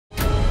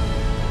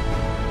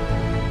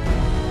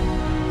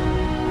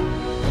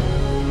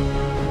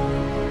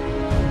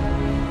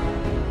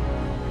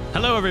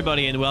Hello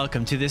everybody and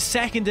welcome to the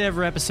second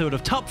ever episode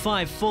of Top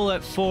 5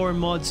 Fallout 4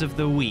 Mods of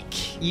the Week.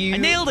 I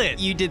nailed it!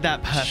 You did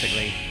that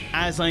perfectly.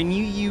 As I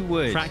knew you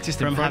would. Practiced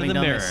from in front having of the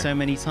done mirror this so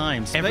many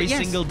times. Every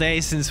single day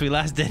since we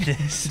last did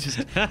this.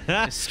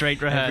 just straight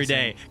rehearsing. Every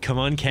day. Come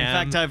on, Cam.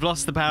 In fact, I've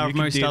lost the power of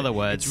most other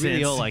words. It's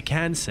really all I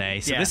can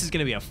say. So this is going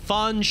to be a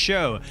fun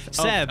show.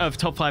 Seb. Of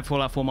Top 5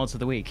 Fallout 4 Mods of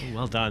the Week.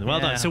 Well done, well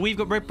done. So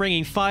we're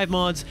bringing 5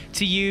 mods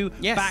to you,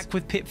 back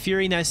with Pip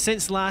Fury. Now,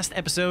 since last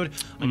episode,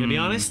 I'm going to be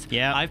honest,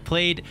 I've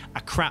played a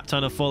crap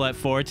ton of Fallout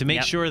 4 to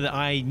make sure that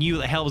I knew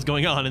what the hell was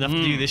going on enough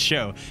to do this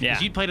show.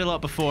 Because you'd played a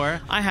lot before.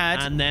 I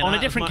had, and then on a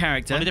different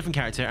character. On a different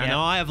character. And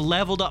now I have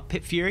leveled up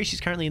Pip Fury. She's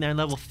currently now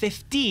level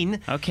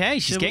 15. Okay,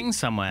 she's getting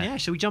somewhere. Yeah,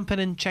 shall we jump in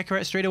and check her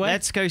out straight away?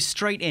 Let's go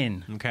straight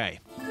in. Okay.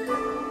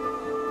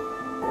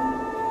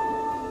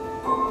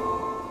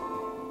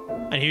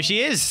 And here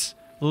she is,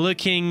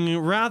 looking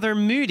rather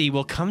moody.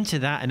 We'll come to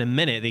that in a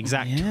minute, the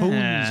exact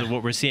tones of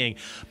what we're seeing.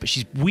 But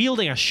she's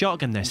wielding a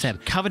shotgun there,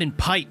 Seb. Covered in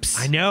pipes.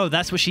 I know,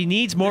 that's what she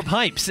needs, more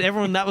pipes.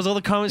 Everyone, that was all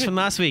the comments from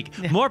last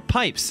week. More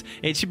pipes.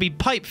 It should be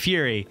Pipe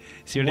Fury.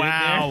 See what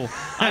I did there?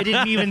 I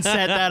didn't even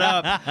set that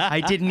up. I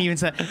didn't even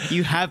set...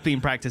 You have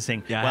been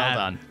practicing. Yeah, well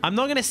done. I'm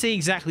not going to say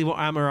exactly what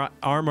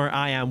armor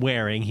I am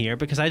wearing here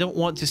because I don't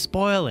want to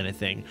spoil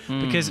anything.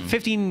 Because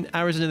 15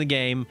 hours into the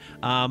game,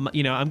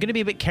 you know, I'm going to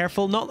be a bit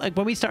careful. Not like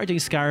when we started doing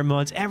Skyrim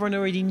mods, everyone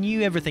already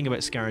knew everything about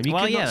Skyrim. You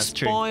could not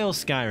spoil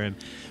Skyrim.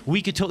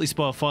 We could totally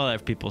spoil Fallout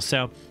for people.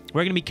 So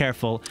we're going to be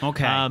careful.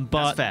 Okay,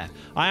 but that's fair.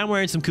 I am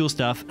wearing some cool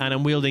stuff and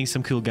I'm wielding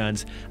some cool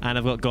guns and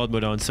I've got God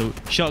mode on. So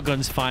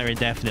shotguns fire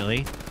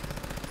indefinitely.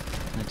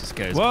 That just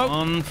goes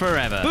on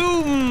forever.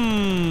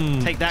 Boom!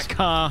 Take that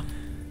car.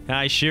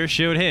 I sure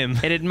showed him.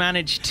 It had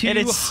managed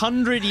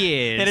 200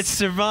 years. It had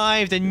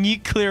survived a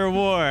nuclear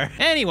war.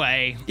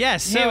 Anyway,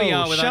 yes. So here we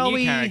are with our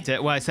new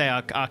character. Well, I say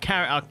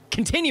our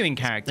continuing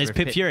character. It's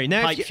Pip Fury.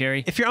 Now, if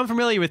you're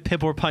unfamiliar with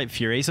Pip or Pipe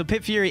Fury, so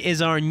Pip Fury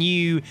is our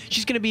new.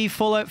 She's going to be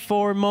Fallout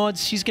 4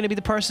 mods. She's going to be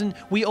the person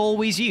we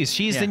always use.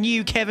 She's the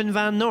new Kevin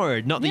Van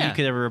Nord. Not that you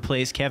could ever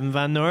replace Kevin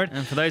Van Nord.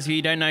 And for those of you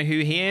who don't know who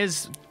he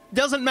is,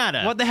 doesn't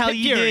matter. What the hell are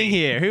you doing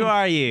here? Who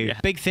are you?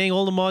 Big thing,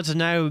 all the mods are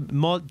now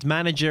mod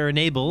manager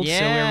enabled, so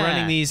we're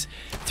running these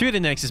through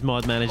the Nexus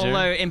mod manager.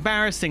 Although,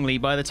 embarrassingly,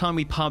 by the time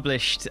we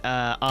published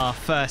our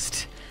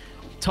first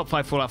Top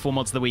 5 Fallout 4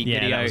 Mods of the Week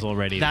video, that was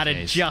already that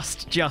had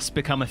just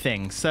become a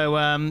thing.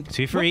 So,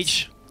 2 for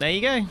each. There you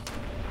go.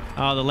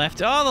 Oh, the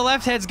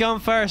left head's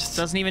gone first.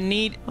 Doesn't even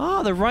need...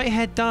 Oh, the right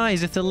head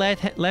dies if the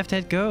left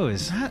head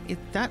goes.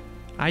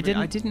 I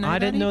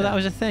didn't know that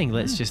was a thing.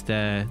 Let's just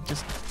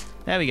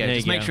there we go.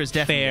 Just make sure it's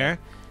definitely fair.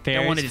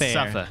 Don't want it to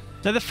suffer.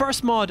 Now, the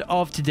first mod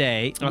of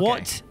today,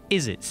 what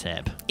is it,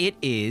 Seb? It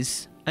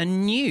is a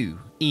new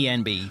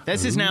ENB.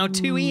 This is now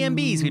 2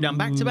 ENBs we've done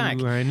back to back.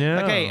 I know.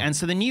 Okay, and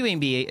so the new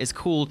ENB is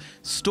called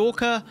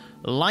Stalker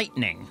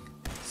Lightning.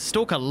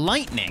 Stalker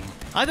Lightning.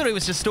 I thought it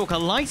was just Stalker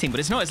Lighting,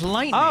 but it's not. It's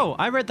Lightning. Oh,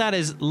 I read that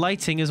as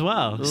lighting as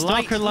well.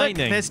 Stalker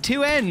Lightning. Look, there's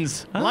 2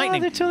 Ns.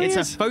 Lightning. It's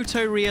a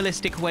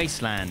photorealistic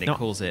wasteland, it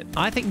calls it.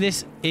 I think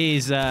this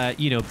is,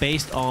 you know,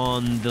 based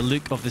on the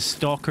look of the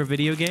Stalker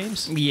video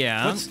games.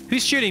 Yeah.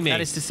 Who's shooting me?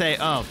 That is to say,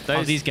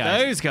 these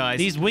guys. Those guys.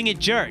 These winged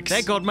jerks.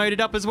 They're God moded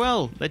up as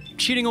well. They're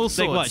shooting all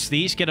sorts. Watch, they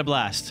each get a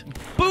blast.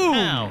 Boom!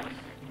 Ow.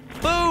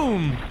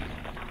 Boom!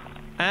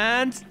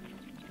 And...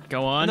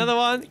 Go on. Another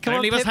one. Come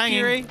on, leave us hanging.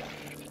 Fury.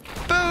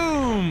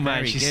 Boom!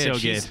 Man, she's so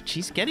good.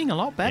 She's getting a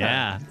lot better.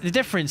 Yeah. The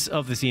difference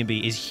of the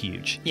CMB is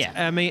huge. Yeah.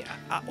 I mean,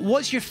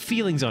 what's your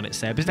feelings on it,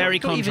 Seb? Very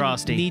Don't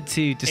contrasty. even need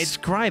to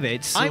describe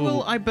it. So... I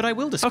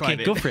will describe it.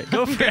 Okay, go for it.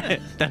 Go for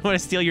it. Don't want to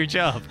steal your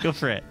job. Go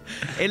for it.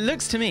 It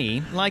looks to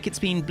me like it's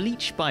been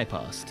bleach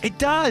bypassed. It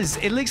does.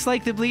 It looks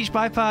like the bleach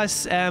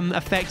bypass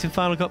effect in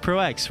Final Cut Pro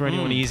X for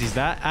anyone who uses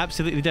that.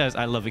 Absolutely does.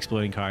 I love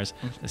exploding cars.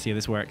 Let's see how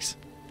this works.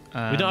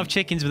 We don't have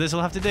chickens, but this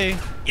will have to do.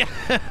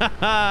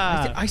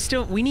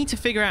 Yeah. We need to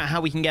figure out how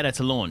we can get her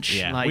to launch.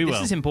 Yeah, this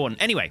is important.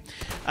 Anyway,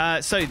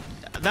 so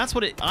that's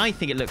what I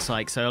think it looks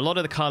like. So a lot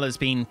of the color's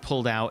been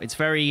pulled out. It's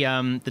very,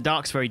 the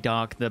dark's very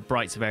dark, the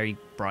brights are very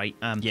bright.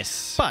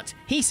 Yes. But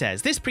he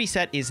says, this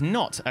preset is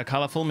not a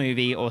colorful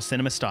movie or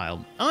cinema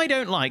style. I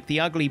don't like the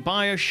ugly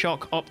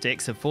Bioshock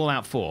optics of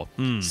Fallout 4.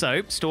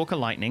 So Stalker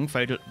Lightning,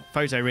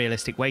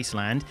 photorealistic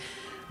wasteland,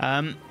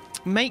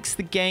 makes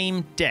the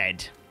game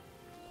dead.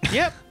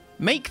 Yep.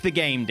 Make the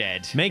game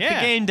dead. Make the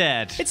game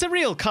dead. It's a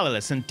real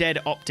colorless and dead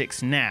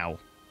optics now.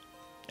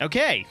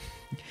 Okay.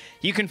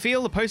 You can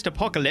feel the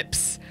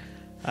post-apocalypse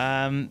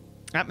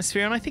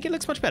atmosphere, and I think it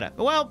looks much better.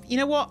 Well, you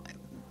know what?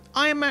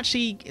 I am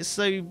actually,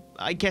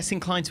 I guess,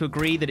 inclined to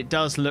agree that it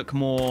does look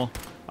more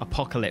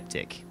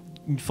apocalyptic.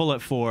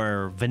 Fallout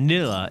 4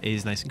 Vanilla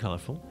is nice and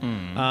colorful,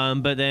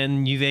 but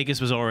then New Vegas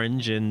was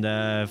orange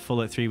and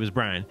Fallout 3 was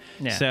brown.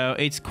 Yeah. So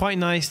it's quite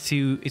nice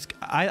to...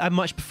 I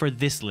much prefer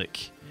this look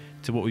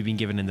to what we've been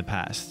given in the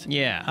past.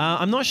 Yeah.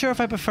 I'm not sure if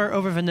I prefer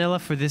over vanilla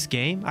for this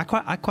game. I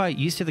quite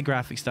used to the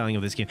graphic styling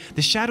of this game.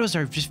 The shadows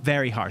are just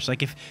very harsh.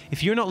 Like if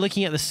you're not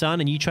looking at the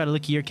sun and you try to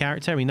look at your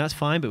character, I mean that's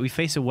fine, but we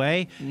face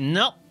away.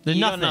 Nope. There's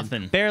You nothing. got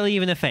nothing. Barely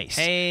even a face.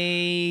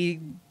 Hey,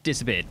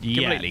 disappeared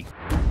completely.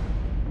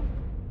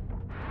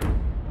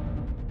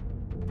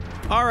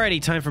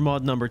 Alrighty, time for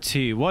mod number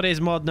 2. What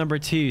is mod number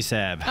 2,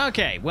 Seb?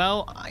 Okay,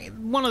 well,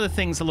 one of the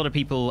things a lot of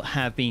people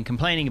have been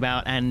complaining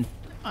about, and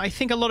I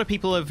think a lot of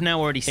people have now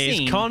already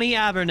seen... Is Connie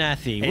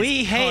Abernathy.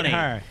 We hate Connie.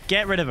 her.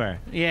 Get rid of her.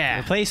 Yeah.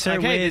 Replace her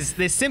with...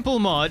 This simple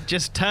mod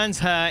just turns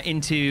her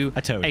into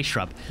a toad. A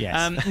shrub.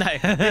 Yes.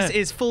 No, this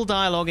is full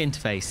dialogue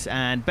interface,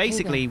 and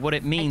basically what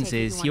it means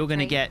is you're going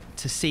to get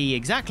to see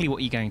exactly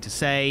what you're going to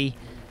say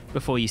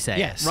before you say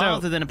it,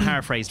 rather than a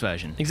paraphrased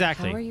version.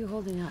 Exactly. How are you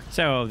holding up?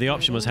 So the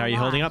option was how are you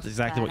holding up? That's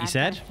exactly what you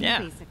said.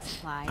 Yeah.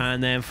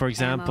 And then, for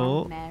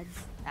example... Ammo, meds,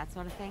 that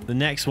sort of thing. The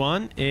next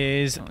one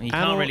is... you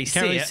can't really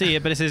see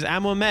it. But it says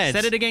ammo and meds.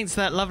 Set it against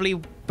that lovely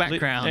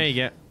background. There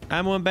you go.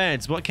 Ammo and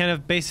meds. What kind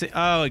of basic...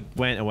 Oh, it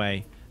went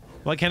away.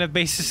 What kind of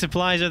basic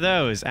supplies are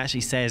those?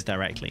 Actually says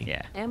directly.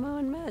 Yeah. Ammo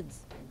and meds.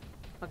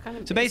 What kind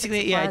of So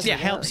basically, yeah, it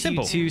just helps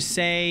Simple. you to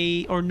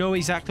say or know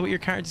exactly what your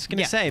character's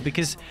going to say,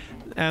 because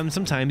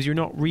sometimes you're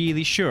not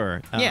really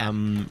sure.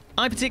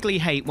 I particularly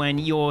hate when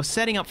you're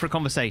setting up for a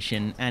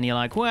conversation and you're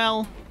like,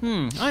 well,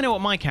 I know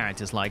what my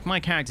character's like. My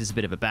character's a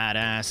bit of a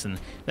badass and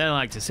they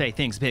like to say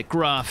things a bit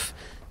gruff.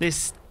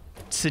 This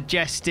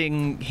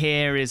suggesting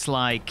here is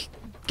like,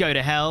 go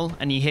to hell,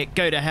 and you hit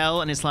go to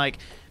hell and it's like,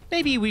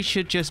 maybe we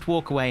should just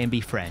walk away and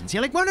be friends.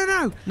 You're like, no.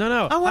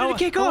 I want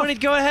to kick off. I want to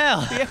go to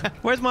hell. Yeah.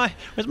 Where's my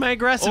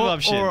aggressive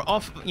option? Or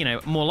off,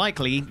 more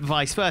likely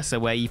vice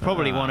versa, where you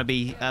probably want to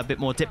be a bit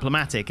more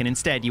diplomatic, and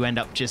instead you end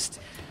up just,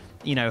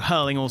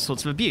 hurling all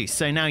sorts of abuse.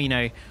 So now you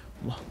know,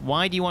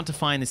 why do you want to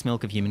find this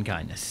milk of human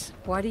kindness?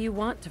 Why do you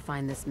want to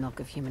find this milk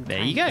of human There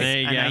kindness? you go. There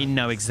you and go. now you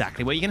know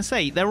exactly what you're going to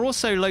say. There are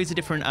also loads of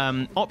different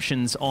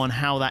options on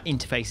how that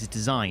interface is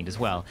designed as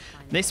well.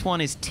 This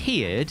one is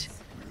tiered.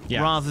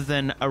 Yeah. Rather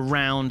than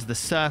around the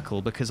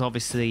circle, because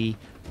obviously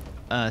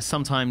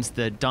sometimes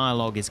the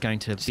dialogue is going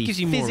to be gives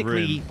you more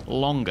physically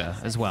longer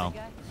as well.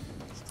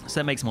 So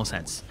that makes more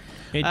sense.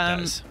 It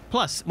does.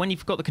 Plus, when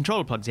you've got the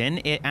controller plugged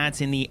in, it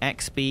adds in the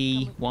X,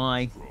 B,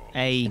 Y,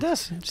 A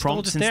does. It's all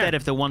prompts just there. instead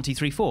of the 1, 2,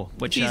 3, 4.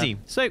 Which It's easy.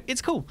 So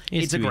it's cool.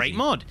 It's a too great easy.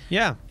 mod.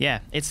 Yeah. Yeah,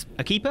 it's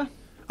a keeper.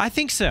 I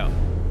think so.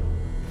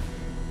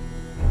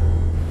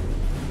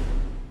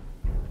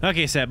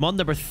 Okay, Seb, mod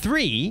number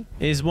 3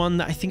 is one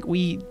that I think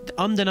we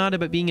undenied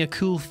about being a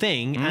cool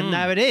thing, and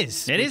now it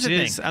is. It is a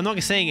thing. I'm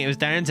not saying it was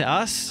down to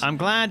us, I'm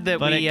glad that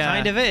but we... it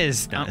kind of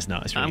is. No, it's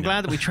not. It's really I'm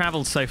glad that we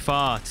travelled so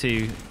far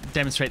to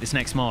demonstrate this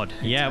next mod.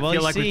 Yeah, well, I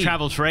feel you like we've see-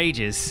 travelled for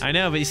ages. I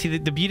know, but you see,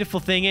 the beautiful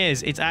thing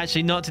is, it's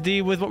actually not to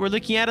do with what we're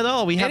looking at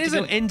all. We have to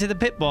go isn't. into the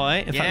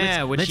Pip-Boy. In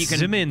fact, which let's you can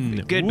zoom in.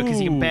 Good,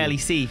 because you can Ooh. barely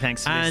see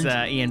thanks to this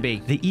And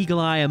ENB. The eagle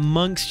eye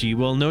amongst you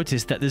will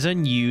notice that there's a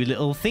new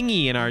little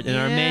thingy in our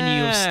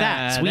menu of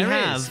stats. We there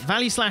have is.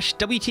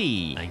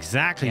 Value/WT.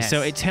 Exactly. Yes.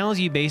 So it tells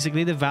you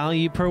basically the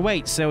value per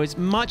weight. So it's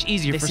much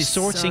easier This for is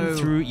sorting so-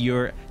 through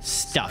your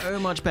stuff. So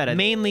much better.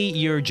 Mainly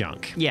your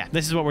junk. Yeah.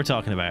 This is what we're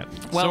talking about.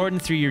 Well- Sorting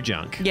through your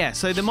junk. Yeah,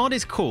 so the mod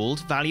is called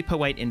Value Per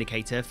Weight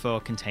Indicator for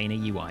Container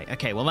UI.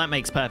 Okay, well that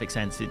makes perfect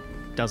sense. It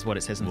does what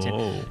it says on the Whoa.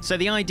 tin. So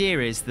the idea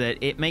is that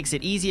it makes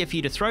it easier for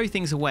you to throw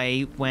things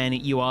away when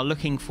you are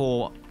looking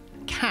for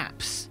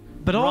caps,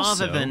 But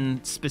also- rather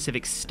than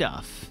specific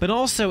stuff. But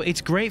also, it's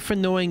great for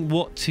knowing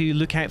what to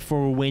look out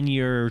for when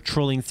you're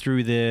trolling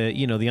through the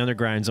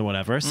undergrounds or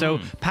whatever. So,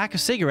 pack of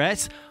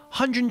cigarettes,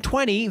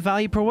 120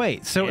 value per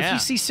weight. So if Yeah. you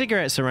see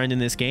cigarettes around in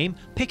this game,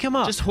 pick them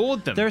up. Just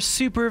hoard them. They're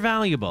super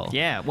valuable.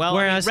 Yeah, well,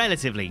 whereas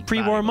relatively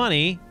pre-war valuable.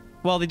 money,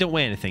 well, they don't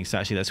weigh anything, so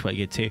actually that's quite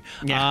good too.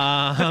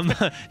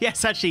 Yeah.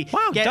 Yes, actually.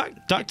 Wow,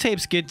 duct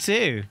tape's good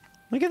too.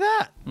 Look at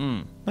that.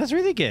 That's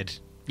really good.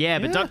 Yeah,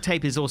 but Yeah. duct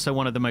tape is also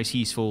one of the most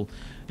useful.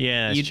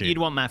 Yeah, that's true. You'd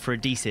want that for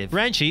adhesive.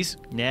 Wrenchies,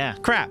 Yeah.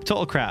 crap,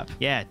 total crap.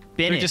 Yeah,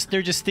 bin it.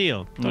 They're just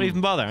steel. Don't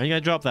even bother. I'm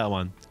gonna drop that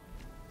one.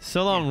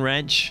 So long,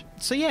 wrench.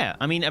 So yeah,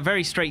 I mean, a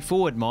very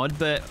straightforward mod,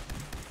 but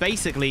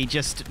basically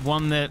just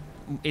one that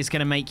is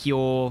going to make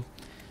your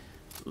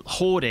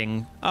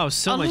hoarding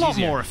So a much lot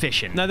easier. more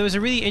efficient. Now, there was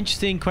a really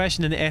interesting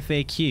question in the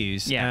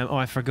FAQs. Yeah.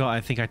 I forgot. I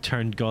think I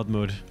turned God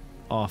mode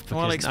off because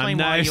Well, explain I'm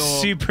now why you're-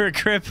 super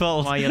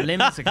crippled. Why your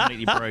limbs are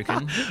completely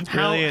broken.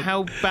 Brilliant.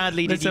 How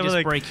badly did Let's you have a just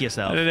look. break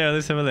yourself? I don't know.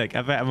 Let's have a look.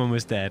 I bet I'm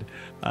almost dead.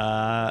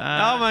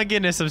 Oh my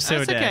goodness, I'm so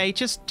That's dead. okay.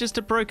 Just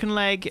a broken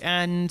leg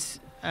and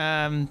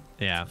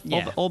Yeah,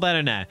 Yeah. All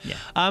better now.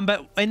 Yeah.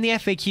 But in the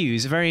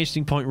FAQs, a very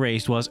interesting point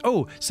raised was,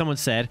 someone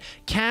said,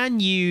 can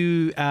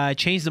you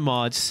change the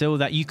mods so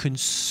that you can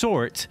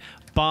sort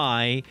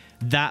by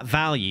that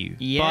value?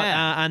 Yeah.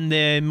 But, and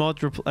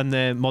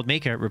the mod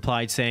maker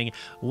replied saying,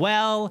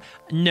 well,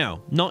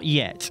 no, not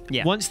yet.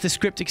 Yeah. Once the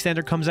script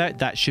extender comes out,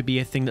 that should be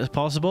a thing that's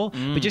possible.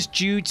 But just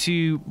due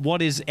to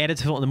what is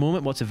editable at the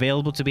moment, what's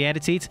available to be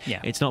edited,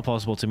 it's not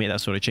possible to make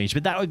that sort of change.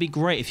 But that would be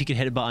great if you could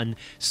hit a button,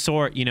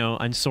 sort,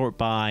 and sort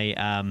by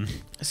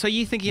So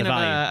you thinking the of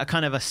value. a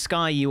kind of a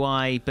Sky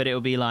UI, but it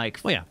will be like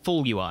Oh, yeah.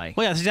 full UI.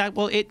 Well, yeah, that's exactly.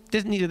 Well,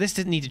 this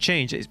didn't need to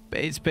change.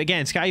 But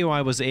again, Sky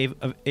UI was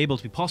able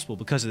to be possible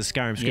because of the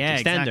Skyrim script Yeah,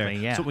 extender. exactly,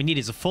 yeah. So what we need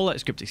is a full-out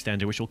script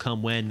extender, which will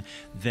come when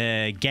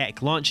the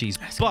GEC launches.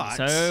 But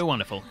So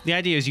wonderful. the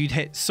idea is you'd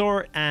hit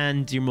sort,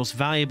 and your most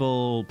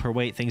valuable per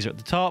weight things are at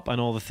the top,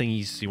 and all the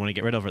things you want to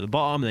get rid of are at the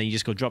bottom, and then you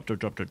just go drop, drop,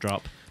 drop, drop,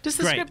 drop. Does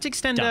the Great. script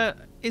extender,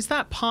 Done. is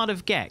that part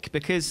of GEC?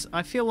 Because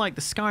I feel like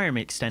the Skyrim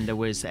extender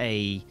was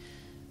a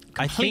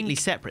completely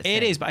separate thing.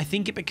 It is, but I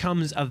think it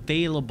becomes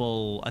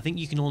available. I think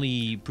you can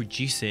only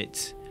produce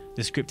it,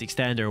 the script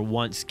extender,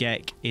 once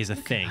GEC is a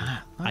thing.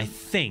 I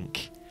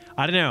think.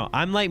 I don't know.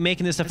 I'm like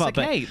making this stuff It's up,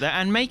 okay,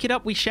 and make it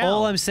up we shall.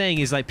 all I'm saying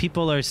is like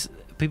people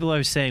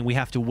are saying we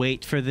have to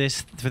wait for the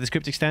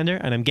script extender,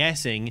 and I'm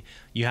guessing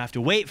you have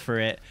to wait for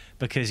it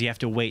because you have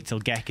to wait till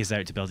GEC is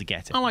out to be able to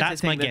get it. I like That's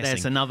to think my that guessing.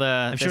 there's another.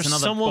 I'm sure there's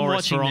another someone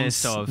Boris watching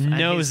this Vorontsov, and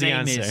knows his the name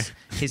answer.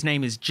 His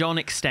name is John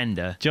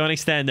Extender, John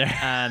Extender.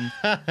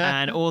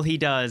 and all he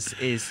does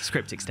is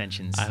script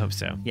extensions. I hope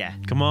so. Yeah.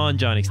 Come on,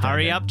 John Extender.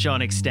 Hurry up,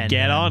 John Extender.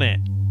 Get on it.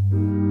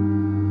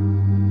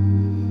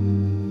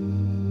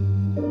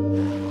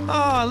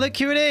 Oh, look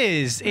who it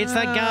is. It's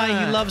that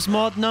guy who loves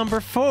mod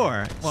number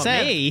 4. What,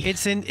 Seb, me?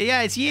 it's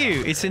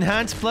you. It's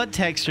enhanced blood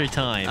texture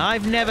time.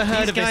 I've never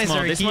heard These of this guys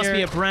mod. are This must be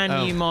here- a brand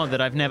new Oh. mod that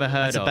I've never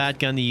heard That's of. a bad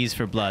gun to use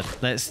for blood.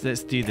 Let's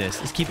do this.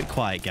 Let's keep it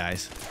quiet,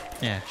 guys.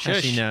 Yeah, shush.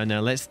 Actually,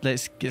 no. Let's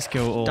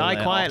go all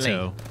Die quietly.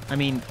 auto. I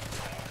mean,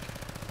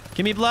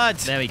 Give me blood.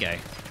 there we go.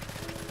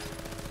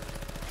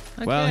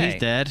 Well, Okay.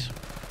 he's dead.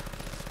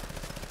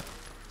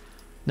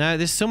 Now,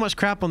 there's so much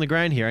crap on the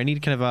ground here. I need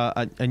kind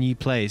of a new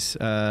place.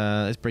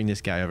 Let's bring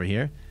this guy over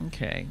here.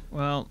 Okay,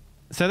 well,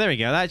 So there we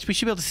go. We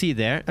should be able to see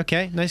there.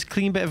 Okay, nice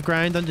clean bit of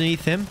ground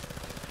underneath him.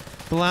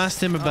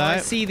 Blast him I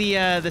about. see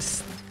the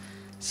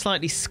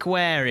slightly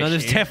square issue. Oh,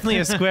 there's definitely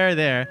a square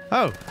there.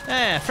 Oh,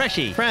 Yeah,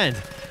 freshy. friend.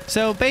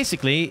 So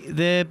basically,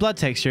 the blood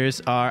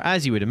textures are,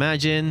 as you would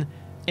imagine,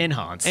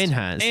 Enhanced.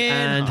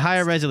 and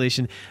higher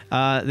resolution.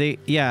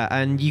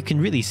 And you can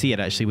really see it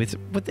actually with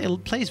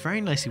it plays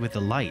very nicely with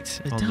the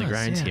light It on the does,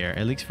 ground yeah. here.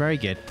 It looks very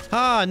good.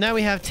 Now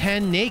we have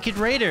 10 naked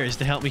raiders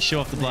to help me show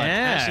off the blood.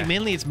 Yeah. Actually,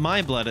 mainly it's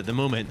my blood at the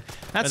moment.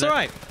 That's But, all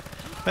right.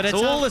 But It's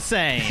all the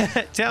same.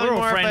 Tell We're me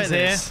all more friends about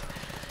here. this.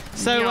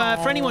 So,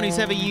 for anyone who's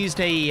ever used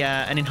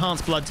an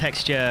enhanced blood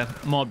texture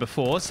mod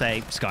before,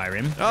 say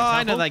Skyrim, for Oh,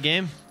 I know example, that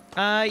game.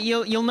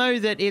 you'll know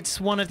that it's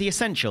one of the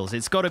essentials.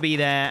 It's got to be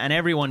there, and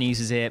everyone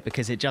uses it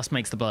because it just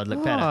makes the blood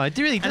look better. Oh, it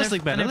really does And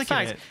look better. And in Look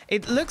at fact,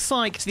 it. it looks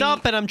like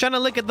Stop it! I'm trying to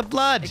look at the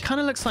blood. It kind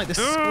of looks like the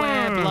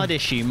square blood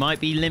issue might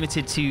be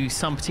limited to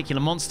some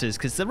particular monsters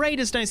because the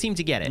raiders don't seem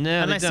to get it No,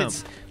 they unless don't.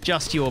 it's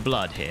just your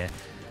blood here.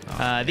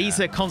 These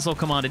are console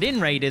commanded in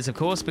raiders, of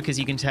course, because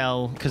you can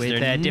tell with they're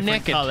their different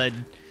naked. coloured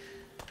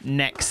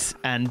necks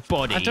and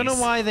bodies. I don't know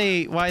why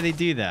they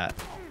do that.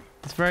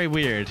 It's very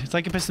weird. It's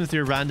like a put them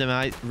through a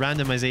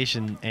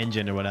randomization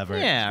engine or whatever.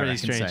 Yeah, I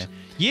it's really reckon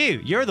strange.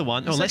 so. You're the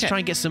one. It's Let's okay. try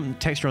and get some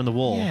texture on the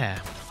wall. Yeah.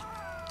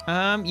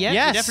 Yeah,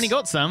 Yes. you definitely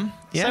got some.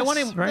 Yes, So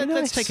very let's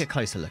nice. take a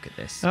closer look at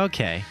this.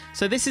 Okay.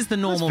 So this is the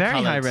normal very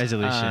high coloured,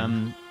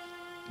 resolution.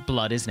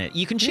 Blood, isn't it?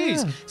 You can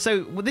choose. Yeah.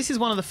 So this is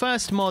one of the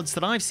first mods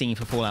that I've seen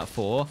for Fallout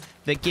 4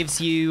 that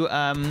gives you,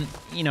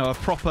 a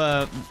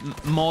proper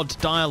mod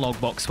dialog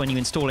box when you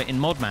install it in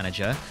Mod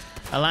Manager,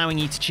 allowing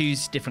you to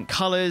choose different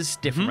colours,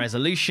 different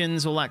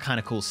resolutions, all that kind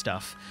of cool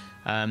stuff.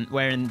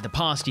 Where in the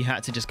past you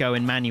had to just go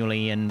in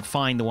manually and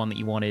find the one that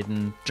you wanted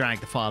and drag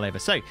the file over.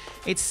 So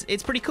it's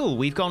pretty cool.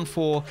 We've gone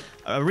for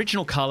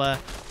original color,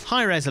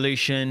 high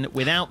resolution,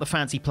 without the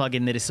fancy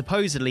plugin that is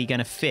supposedly going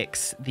to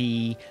fix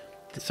the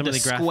Some of the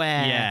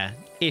square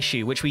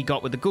issue, which we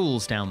got with the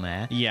ghouls down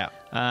there. Yeah.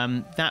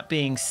 That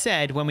being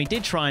said, when we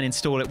did try and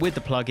install it with the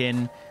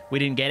plugin, we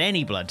didn't get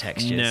any blood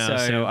textures. No,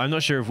 so I'm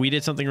not sure if we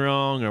did something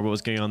wrong or what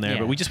was going on there, Yeah.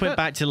 but we just went But-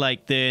 back to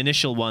like the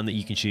initial one that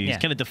you can choose, Yeah.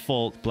 kind of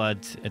default blood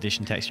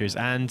edition textures,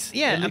 and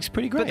yeah, it looks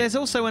pretty great. But there's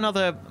also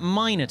another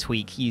minor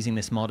tweak using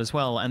this mod as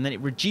well, and then it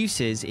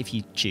reduces, if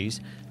you choose,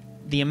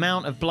 the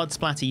amount of blood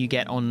splatter you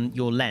get on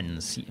your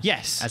lens.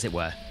 Yes. As it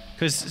were.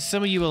 Because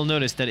some of you will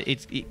notice that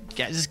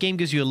this game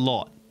gives you a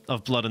lot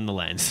of blood on the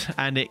lens,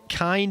 and it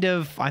kind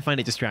of, I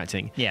find it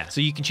distracting. Yeah. So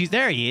you can choose,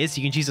 there he is,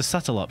 you can choose a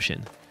subtle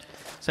option.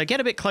 So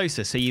get a bit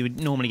closer so you would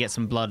normally get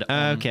some blood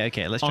on,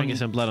 Okay, let's try and get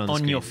some blood on the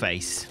screen. your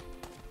face.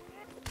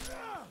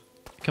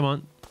 Come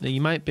on, now you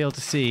might be able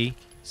to see.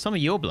 Some of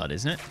your blood,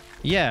 isn't it?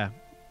 Yeah.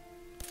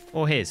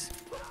 Or his?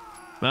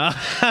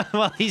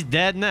 Well, he's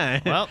dead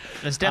now. Well,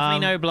 there's definitely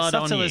no blood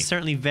on subtle you. is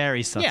certainly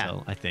very subtle, Yeah.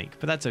 I think,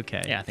 but that's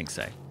okay. Yeah, I think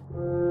so.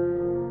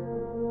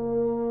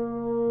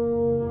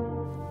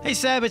 Hey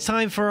Seb, it's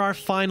time for our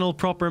final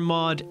proper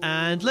mod,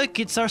 and look,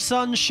 it's our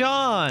son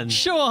Shaun.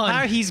 Shaun!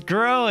 How he's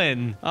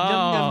growing. Oh,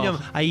 Yum,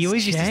 yum, yum. He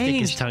always used to stick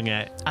his changed. tongue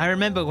out. I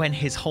remember when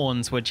his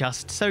horns were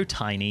just so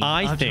tiny.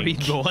 I after think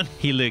he'd born.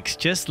 he looks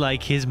just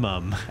like his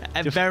mum.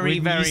 Very,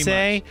 Wouldn't very you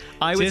say? much.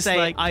 I would Just say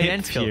like Pip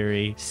identical.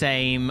 Fury.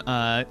 Same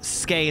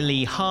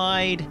scaly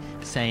hide,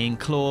 same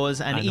claws,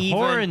 and even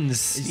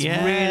horns. it's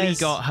Yes. really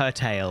got her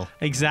tail.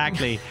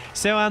 Exactly.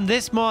 So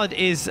this mod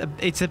it's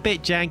a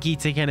bit janky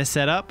to kind of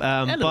set up,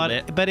 little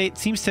bit. but it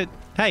seems to.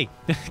 Hey,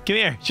 come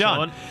here,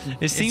 Shaun.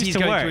 It seems he's to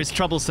going work. through his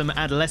troublesome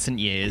adolescent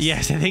years.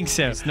 Yes, I think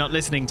so. He's not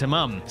listening to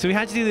mum. So we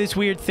had to do this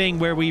weird thing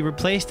where we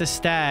replaced a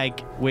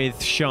stag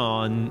with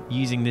Shaun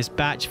using this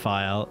batch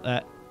file.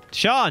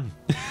 Shaun!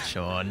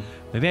 Shaun.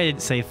 Maybe I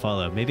didn't say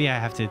follow. Maybe I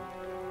have to.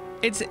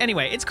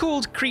 It's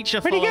called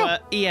Creature Where'd he go? Follower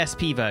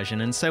ESP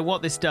version, and so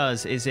what this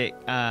does is it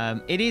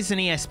is an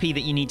ESP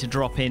that you need to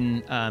drop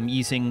in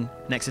using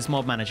Nexus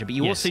Mod Manager, but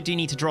you Yes. also do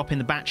need to drop in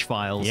the batch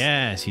files.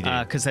 Yes, you do.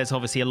 Because there's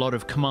obviously a lot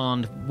of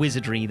command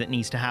wizardry that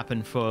needs to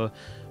happen for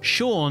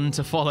Shaun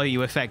to follow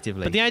you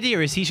effectively. But the idea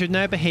is he should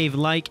now behave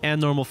like a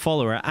normal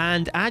follower,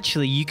 and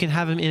actually you can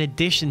have him in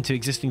addition to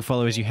existing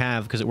followers you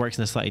have because it works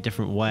in a slightly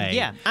different way.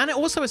 yeah, and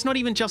it's not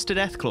even just a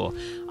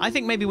Deathclaw. I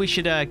think maybe we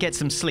should get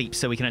some sleep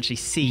so we can actually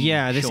see.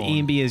 Yeah, this Shaun.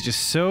 E&B is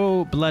just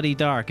so bloody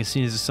dark as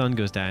soon as the sun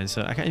goes down,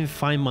 so I can't even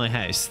find my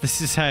house. This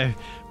is how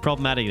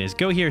problematic it is.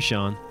 Go here,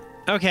 Shaun.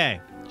 Okay,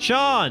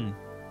 Shaun!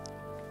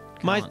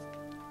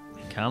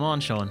 Come on,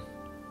 Shaun.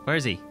 Where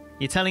is he?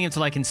 You're telling him to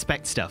like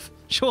inspect stuff.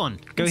 Shaun,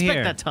 Go inspect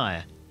here. that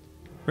tire.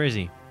 Where is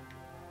he?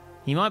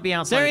 He might be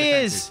outside. There the he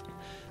fences. is!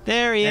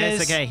 There he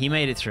is! It's okay. He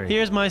made it through.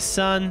 Here's my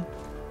son.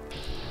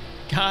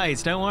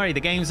 Guys, don't worry. The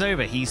game's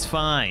over. He's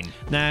fine.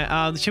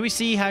 Now, shall we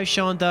see how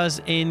Shaun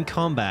does in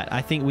combat?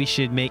 I think we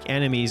should make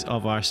enemies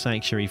of our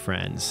sanctuary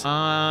friends.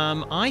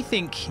 I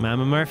think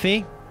Mama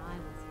Murphy?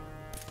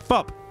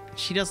 Bop!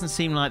 she doesn't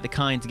seem like the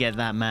kind to get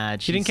that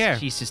mad. She didn't care.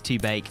 She's just too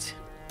baked.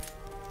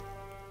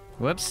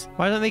 Whoops.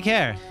 Why don't they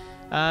care?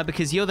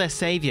 Because you're their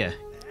savior.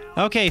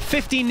 Okay,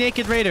 15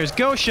 naked raiders.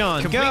 Go,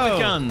 Shaun. Complete Go! with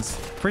guns.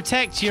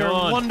 Protect your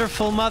Shaun.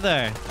 wonderful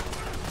mother.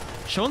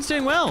 Shaun's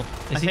doing well.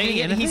 Is he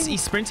doing anything?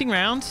 He's sprinting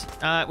around.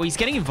 Well, he's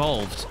getting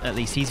involved. At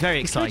least he's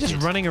very He's kind excited. of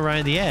just running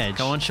around the edge.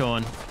 Go on,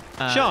 Shaun.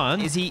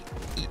 Shaun? Is he?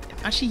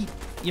 Actually,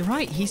 you're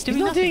right. He's doing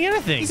He's not nothing. doing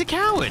anything. He's a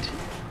coward.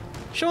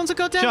 Shaun's a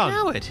goddamn Shaun.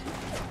 coward.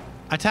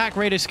 Attack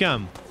raider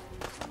scum.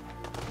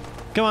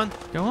 Go on.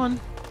 Go on.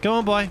 Go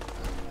on, boy.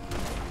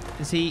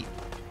 Is he?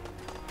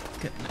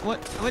 What?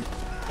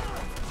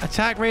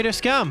 Attack raider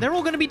scum. They're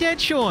all going to be dead,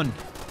 Shaun.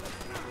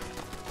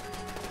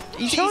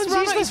 Shaun's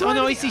useless. Oh,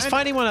 no, he's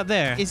fighting one up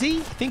there. Is he?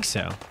 I think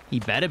so. He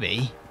better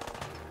be.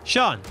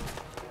 Shaun.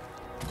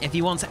 If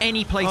he wants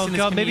any place Oh, in this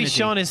God, maybe community,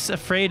 Shaun is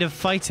afraid of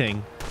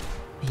fighting.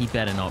 he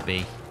better not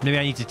be. Maybe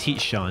I need to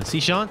teach Shaun. See,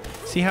 Shaun?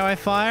 See how I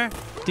fire?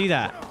 Do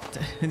that.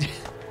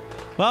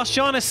 Well,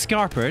 Shaun is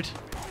scarpered.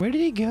 Where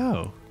did he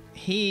go?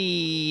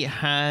 He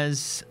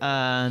has.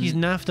 He's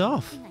naffed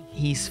off.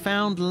 He's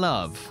found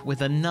love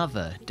with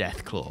another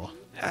Deathclaw.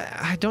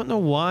 I don't know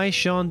why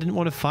Shaun didn't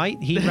want to fight.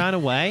 He ran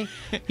away.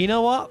 You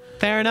know what?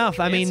 Fair enough.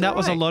 I mean, It's that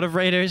was a alright. lot of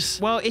raiders.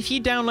 Well, if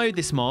you download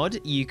this mod,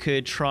 you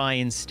could try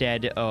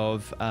instead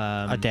of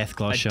A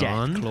Deathclaw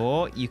Shaun.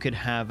 Deathclaw, you could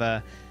have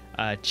a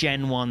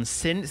Gen 1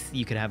 synth.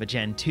 You could have a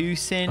Gen 2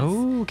 synth.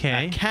 Oh,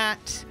 okay. A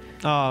cat.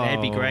 Oh,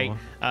 That'd be great.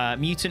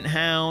 Mutant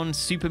Hound,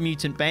 Super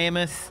Mutant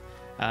Behemoth,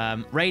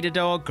 Raider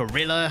Dog,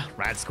 Gorilla,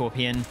 Rad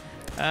Scorpion,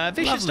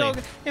 Vicious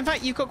Lovely. Dog. In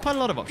fact, you've got quite a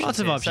lot of options. Lots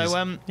of here. options.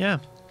 So, yeah.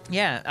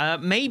 yeah,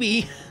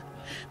 maybe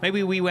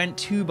we went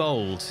too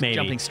bold, Maybe.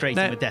 jumping straight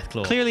Now, in with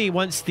Deathclaw. Clearly,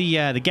 once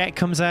the get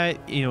comes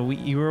out, you know,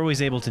 you were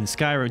always able to in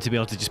Skyrim to be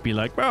able to just be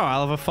like, "Oh,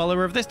 I'll have a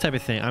follower of this type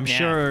of thing." I'm Yeah.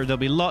 sure there'll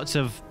be lots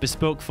of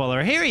bespoke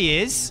follower. Here he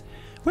is.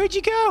 Where'd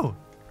you go?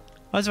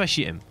 What if I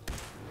shoot him?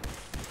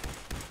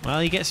 Well,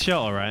 he gets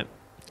shot, all right.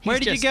 Where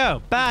did just- you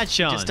go? Bad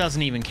Shaun. Just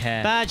doesn't even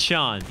care. Bad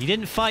Shaun. You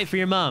didn't fight for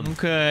your mum.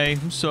 Okay,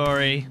 I'm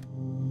sorry.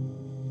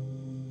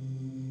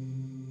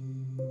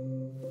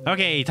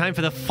 Okay, time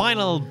for the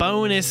final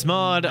bonus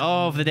mod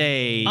of the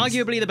day.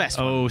 Arguably the best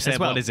one. Oh, as Seb,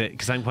 well. what is it?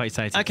 Because I'm quite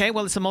excited. Okay,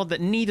 well, it's a mod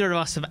that neither of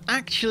us have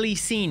actually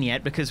seen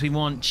yet because we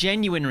want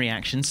genuine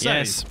reactions. So,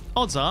 Yes.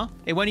 odds are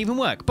it won't even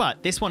work.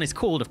 But this one is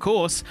called, of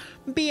course,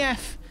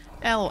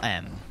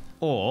 B.F.L.M.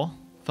 Or,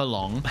 for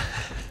long,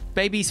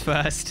 Baby's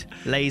First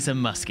Laser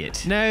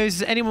Musket. Now,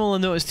 as anyone will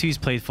have noticed who's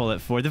played Fallout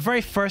 4, the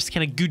very first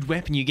kind of good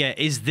weapon you get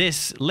is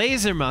this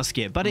laser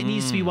musket, but it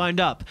needs to be wound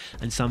up.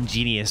 And some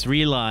genius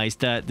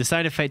realized that the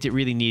sound effect it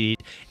really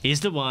needed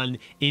is the one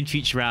in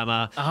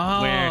Futurama.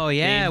 Oh, where they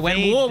yeah, when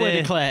invade war were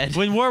declared.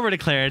 When war were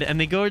declared, and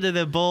they go to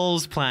the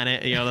Balls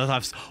planet. You know, they'll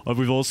have, oh,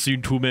 we've all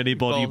seen too many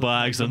body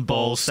bags and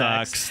ball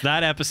sacks.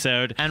 That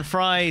episode. And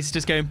Fry's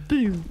just going,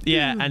 boom.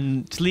 Yeah,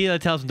 and Leela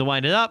tells him to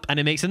wind it up, and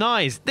it makes a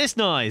noise. This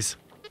noise.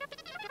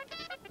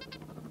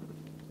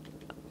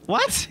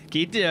 What?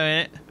 Keep doing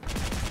it.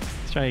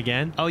 Let's try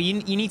again. Oh, you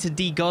need to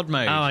de-God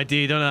mode. Oh, I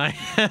do, don't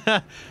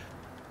I?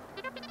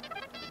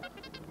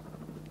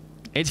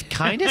 It's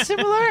kind of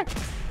similar.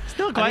 It's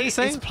not I quite think the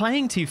same. It's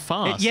playing too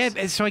fast.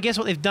 Yeah, so I guess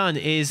what they've done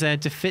is to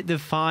fit the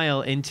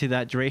file into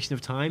that duration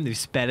of time, they've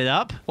sped it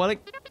up. Well,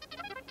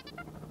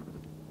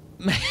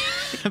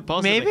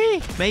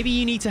 possibly. Maybe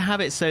you need to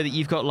have it so that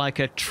you've got like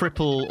a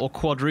triple or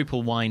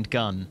quadruple wind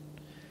gun.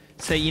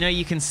 So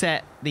you can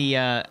set the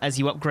as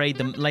you upgrade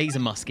the laser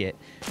musket,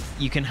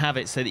 you can have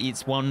it so that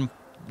it's one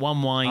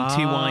wind,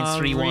 2 winds,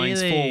 3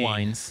 winds, 4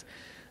 winds.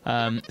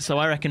 So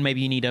I reckon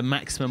maybe you need a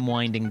maximum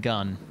winding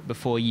gun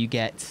before you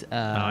get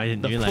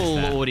the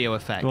full audio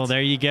effect. Well,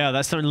 there you go.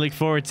 That's something to look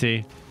forward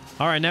to.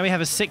 All right, now we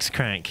have a 6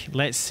 crank.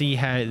 Let's see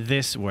how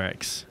this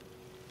works.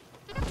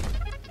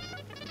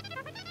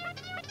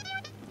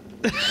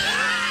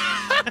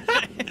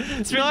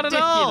 It's not at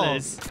all.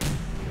 ridiculous.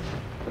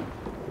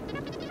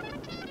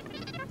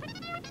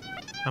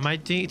 Am I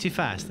doing it too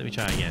fast? Let me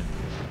try again.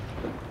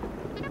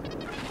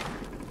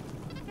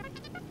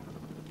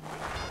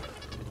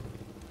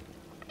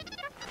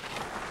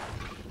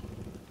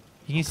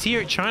 You can see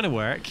it trying to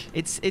work.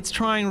 It's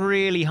trying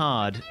really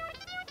hard.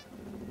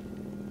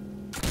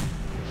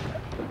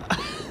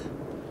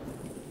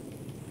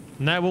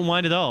 No, it won't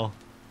wind at all.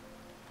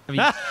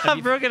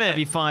 I've broken it. Have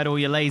you fired all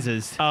your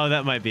lasers? Oh,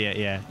 that might be it,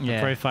 yeah. Yeah.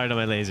 Probably fired on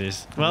my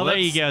lasers. Well, there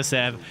you go,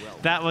 Seb.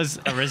 That was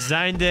a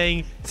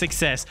resounding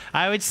success.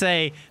 I would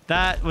say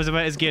that was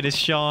about as good as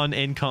Shaun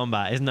in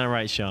combat. Isn't that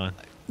right, Shaun?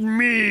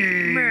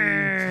 Me!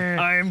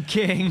 I'm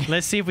king.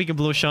 Let's see if we can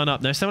blow Shaun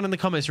up. Now, someone in the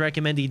comments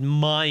recommended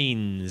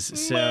mines.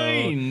 So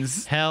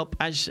Mines? help,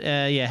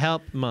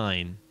 help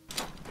mine.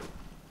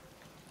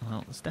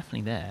 Well, it's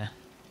definitely there.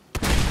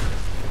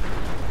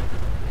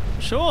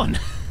 Shaun!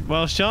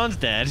 Well, Shaun's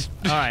dead.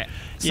 All right.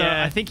 So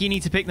Yeah. I think you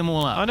need to pick them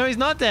all up. Oh, no, he's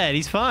not dead.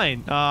 He's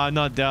fine. Oh,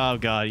 not. Oh,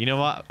 God. You know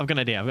what? I've got an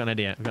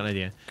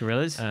idea.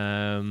 Gorillas?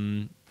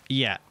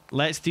 Yeah.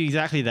 Let's do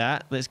exactly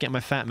that. Let's get my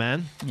fat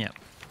man. Yeah.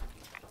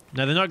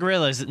 No, they're not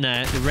gorillas.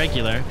 No, they're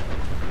regular.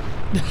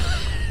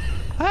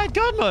 I had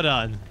God mode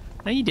on.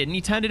 No, you didn't.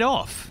 You turned it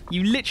off.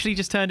 You literally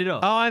just turned it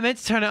off. Oh, I meant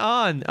to turn it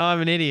on. Oh,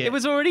 I'm an idiot. It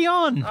was already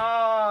on.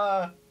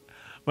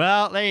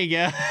 Well, there you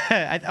go.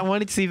 I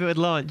wanted to see if it would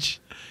launch.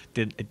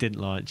 It didn't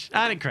launch.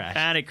 And it crashed.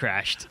 And it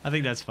crashed. I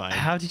think that's fine.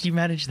 How did you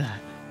manage that?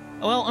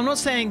 Well, I'm not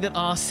saying that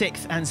our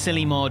 6th and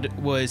silly mod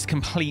was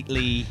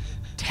completely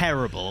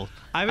terrible.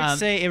 I would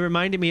say it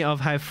reminded me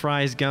of how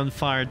Fry's gun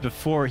fired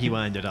before he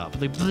wound it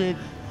up. Like, bleh,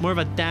 more of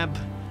a damp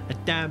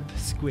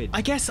squid.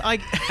 I guess a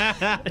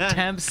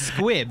damp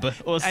squib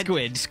or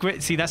squid.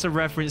 Squid. See, that's a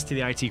reference to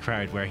the IT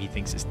crowd where he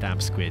thinks it's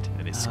damp squid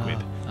and it's squid.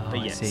 But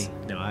I yes, see.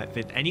 no.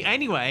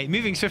 Anyway,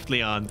 moving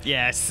swiftly on.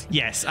 Yes.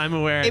 Yes, I'm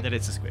aware that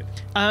it's a squid.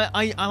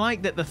 I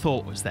like that the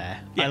thought was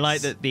there. I Yes.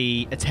 like that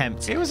the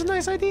attempt. It was a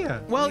nice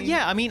idea. Well,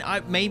 yeah. I mean,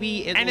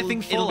 maybe it'll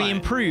be Fallout.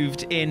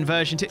 improved in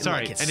version 2. Sorry,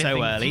 like, it's anything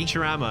so early.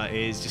 Futurama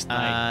is just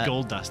like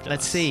gold dust. to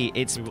Let's us. see.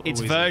 It's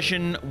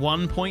version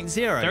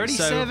 1.0.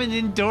 37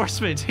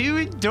 endorsements. Who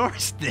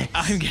endorsed this?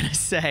 I'm gonna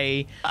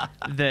say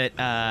that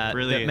that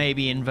Brilliant.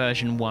 maybe in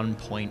version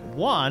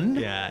 1.1,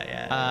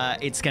 Yeah.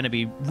 it's gonna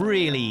be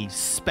really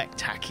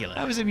spectacular.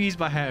 I was amused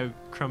by how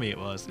crummy it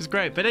was. It was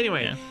great. But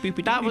anyway, Yeah.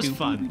 that was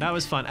fun. That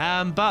was fun.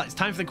 But it's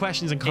time for the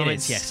questions and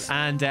comments. yes.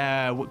 And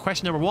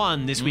question number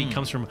 1 this week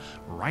comes from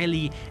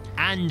Riley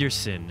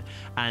Anderson.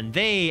 And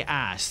they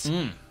asked,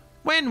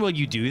 when will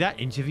you do that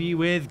interview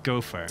with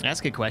Gopher? That's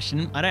a good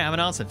question. I don't have an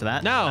answer for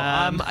that. No,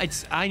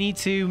 I need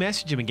to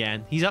message him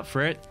again. He's up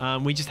for it.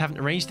 We just haven't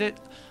arranged it.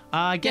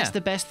 I guess Yeah.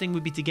 the best thing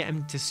would be to get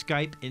him to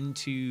Skype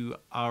into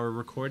our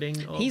recording.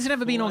 He's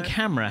never been on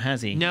camera,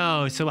 has he?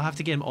 No, so we'll have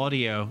to get him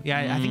audio.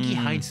 Yeah, I think he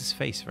hides his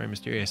face. Very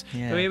mysterious.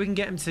 Yeah. Maybe we can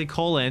get him to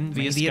call in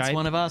via Maybe Skype. it's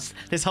one of us.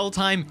 This whole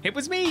time, it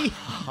was me.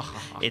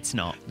 It's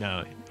not.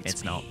 No,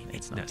 It's not.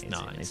 It's not. No, it's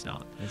not. It's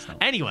not. It's not.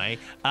 Anyway,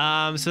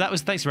 so that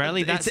was thanks,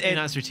 Riley. That's an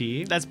answer to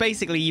you. That's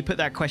basically you put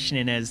that question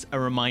in as a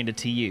reminder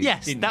to you.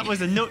 Yes, didn't that you? was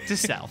a note to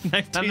self. Note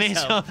that to may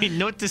self. be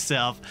note to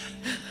self.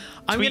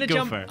 I'm Tweet going to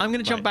jump. Gopher. I'm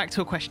going to jump Right. back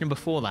to a question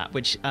before that,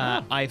 which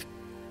I've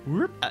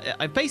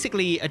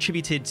basically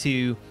attributed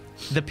to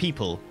the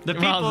people, The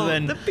people, rather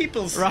than the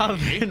people rather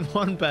say. than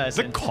one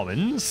person. The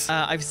Commons.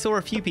 I saw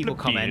a few people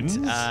comment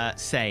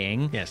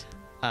saying, Yes.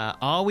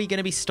 "Are we going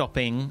to be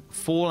stopping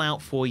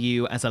Fallout for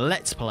you as a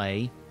Let's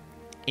Play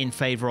in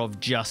favor of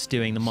just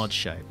doing the mod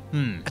show?"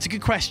 That's a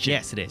good question.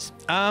 Yes, it is.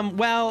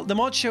 Well, the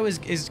mod show is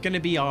going to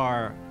be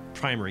our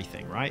primary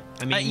thing, right?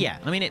 I mean, Yeah,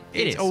 I mean it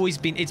is. It's always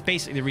been. It's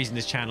basically the reason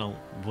this channel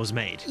was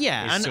made.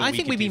 Yeah, is and so I we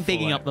think could we've do been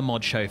bigging Fallout. up the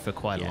mod show for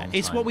quite a long time.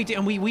 It's what we do,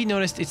 and we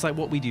noticed it's like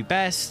what we do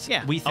best.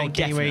 Yeah. We think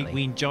anyway. Definitely.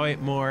 We enjoy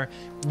it more.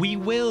 We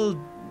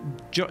will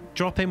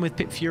drop in with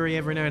Pip Fury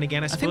every now and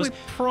again. I I suppose. think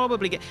we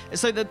probably get.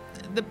 So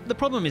the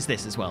problem is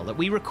this as well, that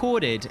we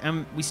recorded,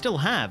 and we still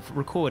have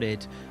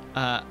recorded,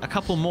 a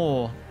couple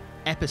more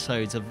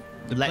episodes of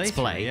Let's playthrough,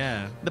 Play.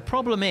 yeah. The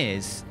problem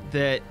is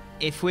that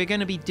if we're going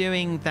to be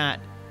doing that,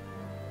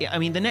 I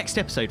mean, the next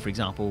episode, for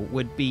example,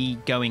 would be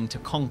going to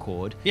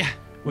Concord. Yeah.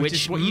 Which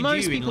is what you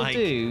most do in people like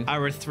do.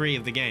 hour 3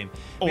 of the game.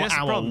 Or that's the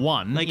hour problem.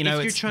 1, Like you know, if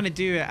you're it's- trying to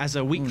do it as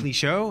a weekly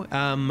show,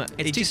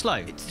 It's too slow.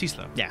 It's too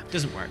slow. Yeah.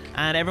 Doesn't work.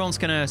 And everyone's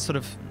going to sort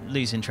of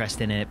lose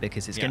interest in it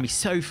because it's going to be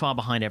so far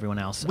behind everyone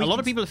else. A lot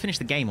of people have finished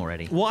the game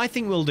already. What I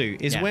think we'll do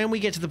is when we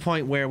get to the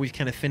point where we've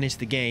kind of finished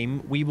the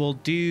game, we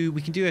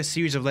can do a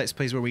series of Let's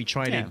Plays where we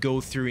try to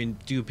go through and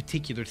do a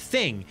particular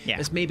thing.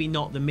 That's maybe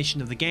not the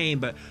mission of the game,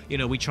 but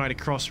we try to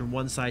cross from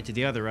one side to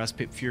the other as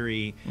Pip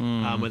Fury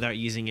without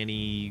using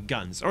any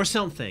guns or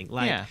something.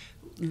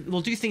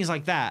 We'll do things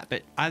like that,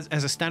 but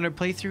as a standard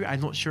playthrough,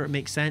 I'm not sure it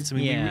makes sense. I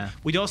mean,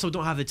 we also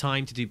don't have the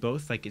time to do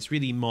both. Like, it's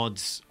really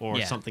mods or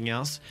something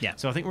else.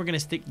 So I think we're going to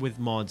stick with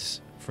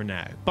mods for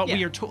now. But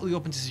we are totally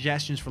open to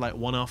suggestions for like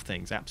one-off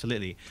things.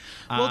 Absolutely.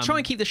 We'll try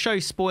and keep the show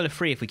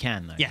spoiler-free if we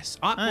can, though. Yes.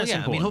 I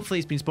mean, hopefully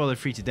it's been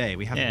spoiler-free today.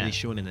 We haven't really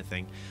shown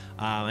anything.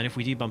 And if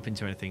we do bump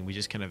into anything, we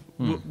just kind of...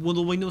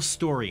 there'll be no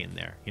story in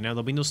there.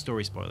 There'll be no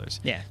story spoilers.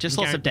 Yeah, just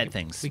lots of dead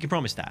things. We can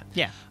promise that.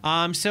 Yeah.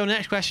 So the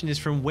next question is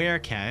from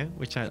Werecow,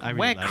 which I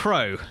really like.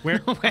 Crow.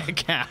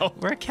 Werecow.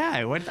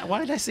 Werecow. Why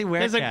did I say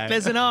Werecow?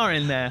 There's an R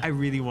in there. I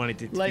really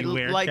wanted it to be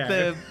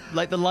Werecow.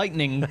 Like the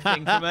lightning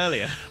thing from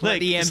earlier. Like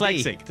the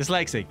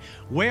dyslexic.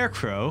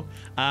 Werecrow.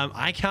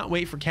 I can't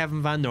wait for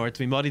Kevin Van Noort to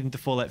be modded into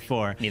Fallout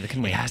 4. Neither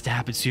can we. It has to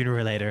happen sooner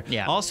or later.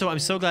 Yeah. Also, I'm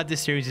so glad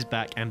this series is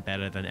back and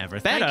better than ever.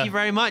 Thank you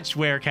very much,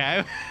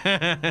 Werecow.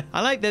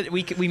 I like that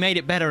we made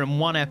it better in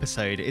one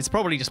episode. It's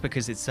probably just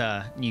because it's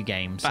a new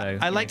game. So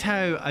I liked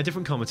how a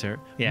different commenter,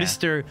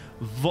 Mr.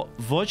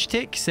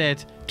 Vojtik,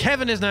 said,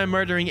 Kevin is now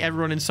murdering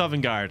everyone in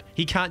Sovngarde.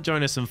 He can't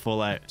join us in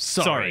Fallout.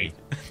 Sorry.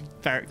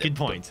 Good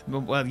point.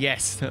 Well,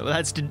 yes,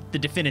 that's the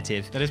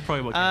definitive. That is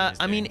probably what Kevin is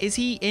doing. I mean, is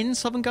he in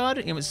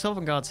Sovngarde?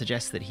 Sovngarde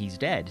suggests that he's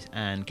dead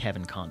and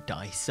Kevin can't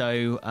die.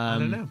 So I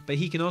don't know, but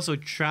he can also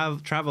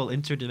travel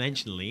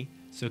interdimensionally.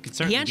 So it could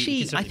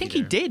certainly I think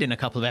he did in a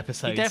couple of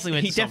episodes.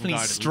 He definitely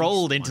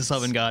strolled into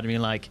Sovngarde and being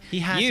like, he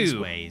has his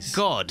ways.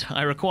 God,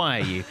 I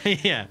require you.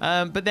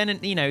 But then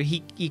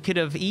he could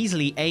have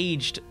easily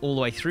aged all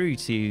the way through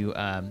to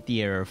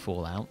the era of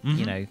Fallout.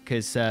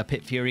 Because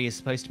Pip Fury is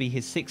supposed to be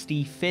his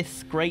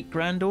 65th great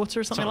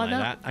granddaughter or something like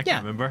that. I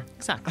can't remember.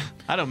 Exactly.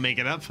 I don't make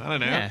it up. I don't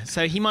know. Yeah.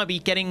 So he might be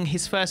getting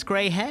his first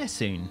grey hair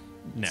soon.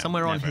 No,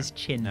 somewhere on his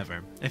chin.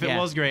 Never. If it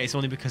was grey, it's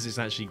only because it's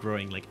actually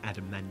growing like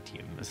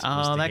adamantium.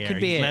 Oh, that could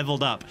be it.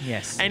 Leveled up.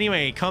 Yes.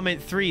 Anyway, comment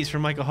 3 is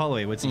from Michael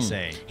Holloway. What's he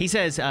say? He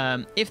says,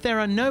 if there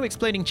are no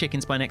exploding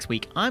chickens by next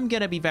week, I'm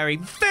going to be very,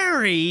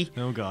 very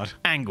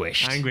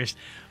anguished.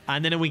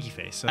 And then a winky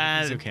face. So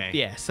it's okay.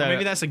 Yeah. So or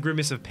maybe that's a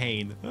grimace of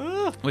pain.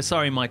 We're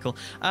sorry, Michael.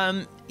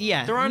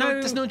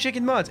 There's no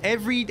chicken mods.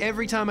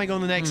 Every time I go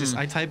on the Nexus,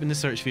 I type in the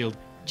search field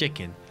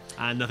chicken,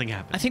 and nothing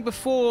happens. I think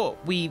before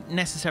we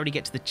necessarily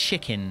get to the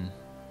chicken,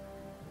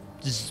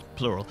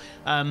 plural,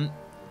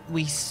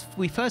 we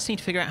first need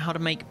to figure out how to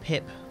make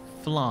Pip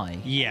fly.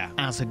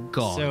 As a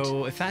god.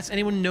 So if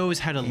anyone knows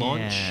how to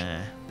launch,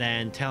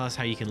 then tell us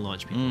how you can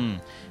launch people.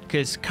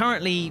 Because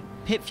currently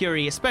Pip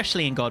Fury,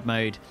 especially in God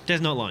mode,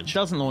 doesn't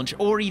launch,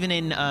 or even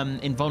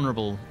in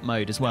vulnerable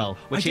mode as well,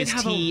 which is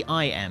TIM.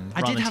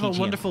 I did have a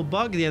wonderful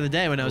bug the other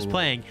day when I was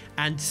playing,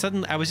 and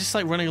suddenly I was just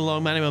like running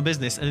along minding my own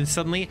business, and then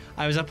suddenly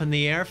I was up in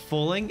the air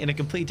falling in a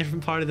completely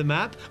different part of the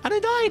map, and I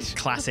died.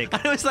 Classic.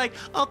 And I was like,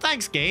 oh,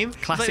 thanks, game.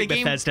 Classic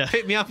Bethesda.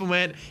 Picked me up and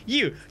went,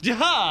 you,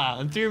 jaha,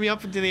 and threw me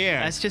up into the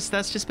air. That's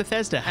just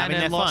Bethesda having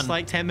their fun. Lost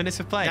like 10 minutes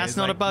of play. That's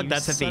not a bug.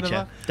 That's a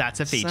feature. That's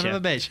a feature. Son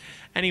of a bitch.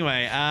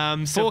 Anyway,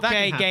 so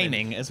 4K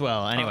gaming as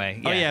well. Anyway,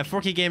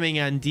 4K gaming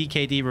and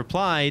DKD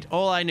replied.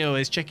 All I know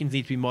is chickens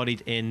need to be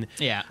modded in.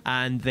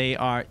 And they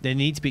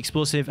need to be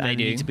explosive and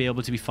need to be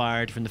able to be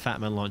fired from the Fat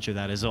Man launcher.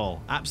 That is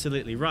all.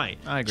 Absolutely right.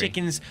 I agree.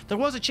 Chickens. There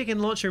was a chicken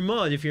launcher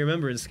mod, if you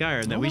remember, in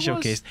Skyrim that we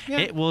showcased.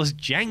 It was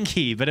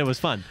janky, but it was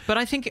fun. But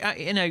I think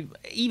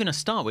even a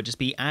start would just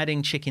be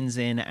adding chickens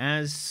in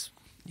as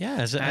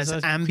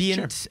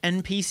ambient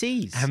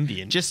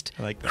NPCs. Just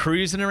like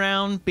cruising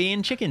around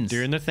being chickens.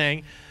 Doing their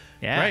thing.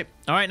 Yeah. Right.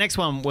 All right, next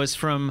one was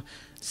from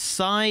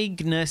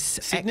Cygnus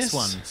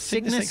X1.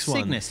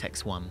 Cygnus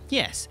X1.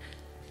 Yes.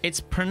 It's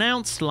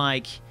pronounced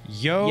like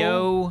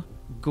Yo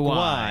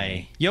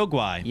Guai.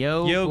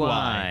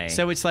 Yogwai.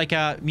 So it's like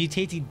a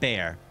mutated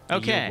bear.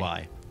 Okay.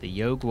 Yogwai. The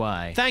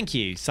Yogwai. Thank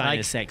you,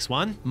 Cygnus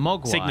X1.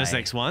 Mogwai. Cygnus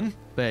X1.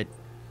 But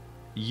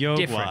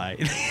Yogwai.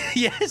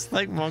 Yes,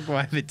 like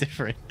Mogwai, but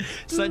different.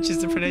 Such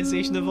is the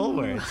pronunciation of all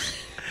words.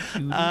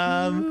 And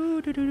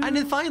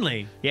then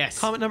finally,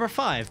 comment number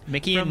 5,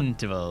 Mickey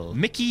Interval.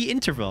 Mickey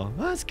Interval.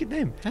 Oh, that's a good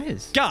name. That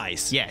is.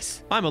 Guys,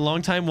 yes, I'm a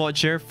long-time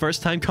watcher,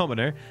 first-time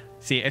commenter.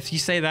 See, if you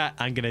say that,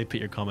 I'm gonna put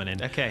your comment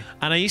in. Okay.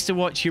 And I used to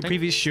watch your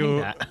previous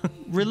show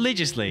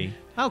religiously.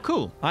 Oh,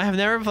 cool. I have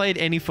never played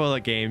any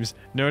Fallout games,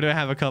 nor do I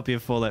have a copy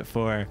of Fallout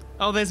 4.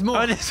 Oh, there's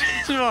more. Oh, there's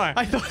more.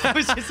 I thought that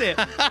was just it.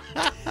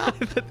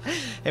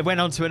 It went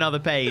on to another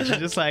page.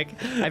 Just like,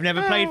 I've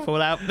never played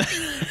Fallout,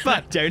 but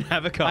I don't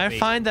have a copy. I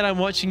find that I'm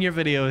watching your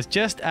videos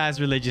just as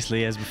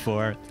religiously as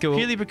before. Cool.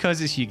 Purely because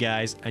it's you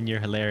guys and you're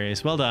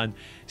hilarious. Well done.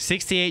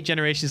 68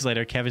 generations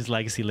later, Kevin's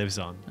legacy lives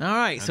on. All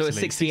right, Absolutely. so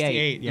it's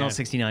 68, yeah. not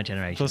 69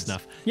 generations. Close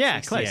enough. Yeah,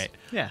 68. close.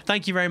 Yeah.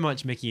 Thank you very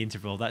much, Mickey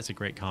Interval. That's a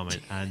great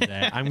comment, and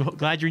I'm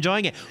glad you're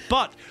enjoying it.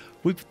 But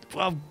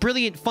a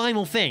brilliant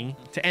final thing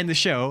to end the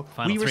show.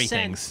 Final we were three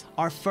sent things.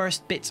 our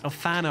first bits of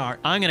fan art.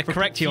 I'm going to for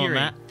correct you on Fury.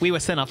 that. We were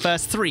sent our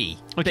first 3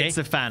 bits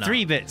of fan art.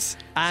 3 bits.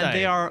 And So-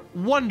 they are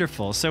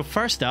wonderful. So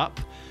first up,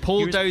 Paul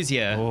here's-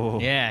 Dozier. Oh.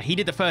 Yeah, he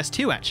did the first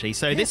 2 actually.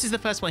 So this is the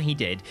first one he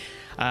did.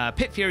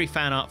 Pip Fury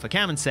fan art for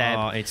Cam and Seb.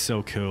 Oh, it's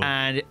so cool.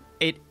 And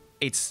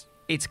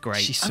it's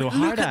great. She's so I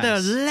mean, look at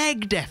hard-ass. the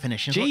leg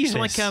definition. Jesus.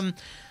 It's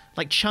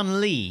like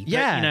Chun-Li. but,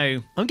 yeah, you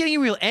know, I'm getting a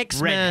real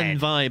X-Men redhead.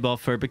 vibe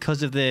off her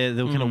because of the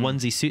kind of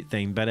onesie suit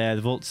thing, but the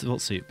Volt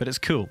suit. But it's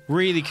cool,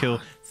 really cool.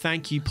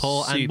 Thank you,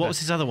 Paul. And super. what was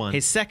his other one?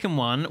 His second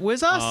one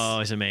was us. Oh,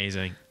 it's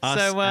amazing.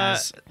 So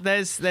Us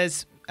as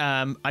there's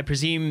I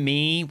presume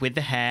me with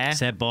the hair.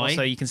 Seb boy.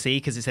 So you can see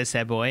because it says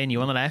Seb boy, and you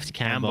on the left,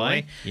 Cam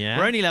boy. Yeah.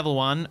 We're only level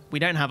 1. We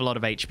don't have a lot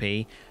of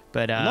HP,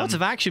 but lots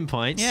of action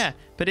points. yeah.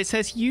 But it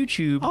says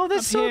YouTube. Oh,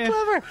 that's up so here.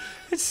 clever.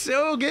 It's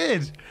so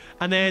good.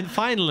 And then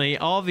finally,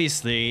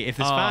 obviously, if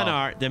there's fan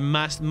art, there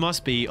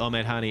must be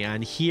Ahmed Hani.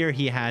 And here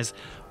he has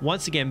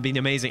once again been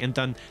amazing and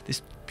done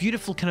this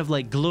beautiful kind of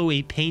like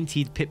glowy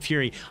painted Pip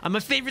Fury. And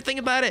my favorite thing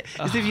about it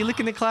is if you look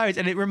in the clouds,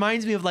 and it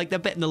reminds me of like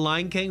that bit in The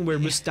Lion King where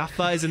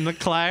Mustafa is in the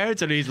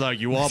clouds and he's like,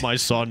 "You are my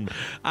son."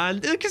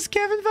 And look, it's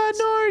Kevin Van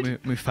Noord.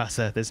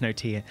 Mufasa. There's no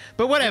T.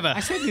 But whatever. I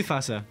said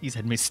Mufasa. You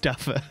said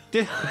Mustafa.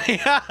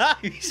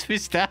 He's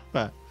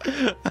Mustafa.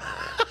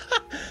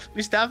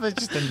 Mustafa's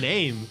just a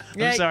name.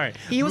 I'm sorry.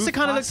 He also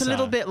kind of looks a Mufasa.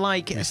 little bit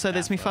like. So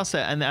there's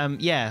Mufasa,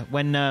 and yeah,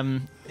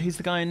 when who's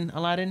the guy in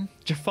Aladdin?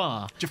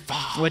 Jafar.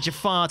 Jafar. Where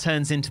Jafar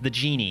turns into the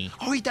genie.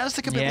 Oh, he does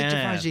look a bit like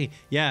Yeah. Jafar.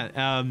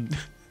 Yeah.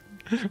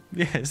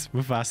 Yes,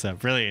 Mufasa.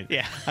 Brilliant.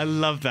 Yeah. I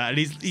love that. And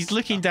he's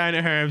looking down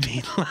at her and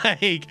being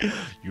like,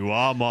 "You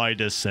are my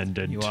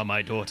descendant. You are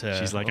my daughter.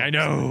 She's like, "I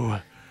know."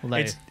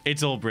 Although-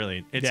 It's all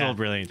brilliant. It's Yeah. all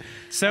brilliant.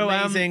 So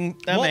Amazing,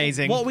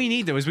 amazing. What we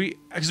need though is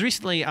because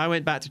recently I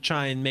went back to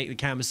try and make the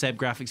Cam and Seb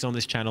graphics on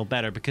this channel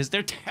better because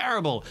they're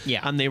terrible. Yeah.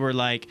 And they were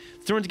like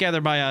thrown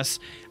together by us,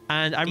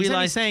 and I He's only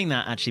realized saying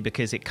that actually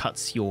because it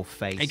cuts your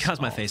face. it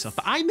cuts my face off.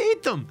 But I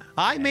made them.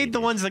 I made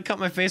the ones that cut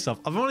my face off.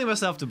 I've only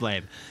myself to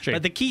blame. True.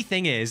 But the key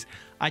thing is,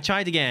 I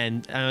tried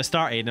again and I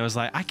started and I was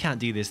like, I can't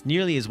do this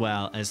nearly as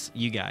well as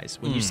you guys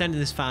when you're sending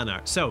this fan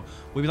art. So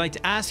we would like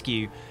to ask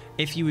you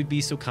if you would be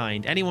so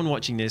kind, anyone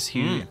watching this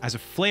who has a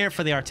flair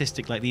for the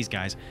artistic like these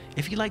guys,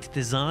 if you'd like to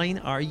design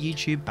our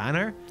YouTube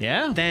banner,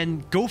 Yeah.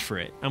 then go for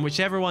it. And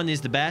whichever one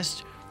is the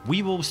best,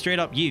 we will straight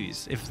up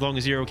use, if as long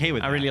as you're okay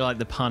with I that. really like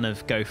the pun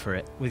of "go for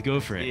it." With go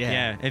for it.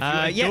 Yeah. If you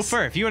go yes.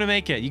 for it. If you want to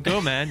make it, you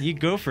go, man. You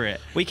go for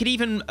it. We could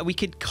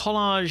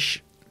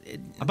collage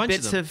A bunch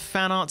bits of them. of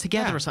fan art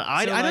together or something.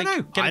 I So, don't like,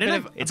 know. get a I bit don't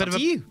of- know. It's up to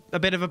you. A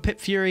bit of a Pip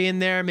Fury in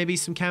there, maybe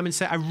some Cam and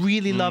Set. I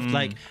really loved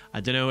like I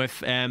don't know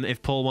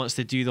if Paul wants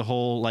to do the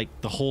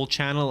whole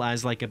channel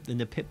as like in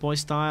the Pip Boy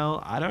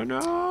style. I don't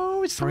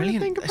know. It's something to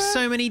Brilliant. think about. There's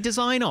so many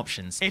design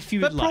options. If you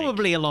but would like.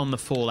 probably along the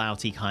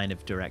Fallouty kind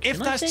of direction. If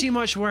I that's think. too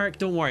much work,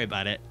 don't worry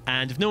about it.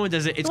 And if no one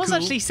does it, it's I was cool.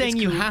 actually saying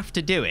It's you cool. have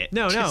to do it.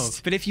 No,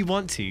 Just- but if you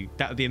want to,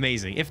 that would be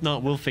amazing. If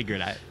not, we'll figure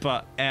it out.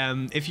 But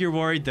if you're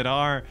worried that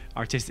our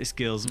artistic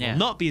skills Yeah. will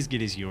not be as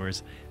good as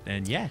yours,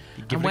 then yeah,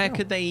 give And it a where go.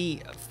 could they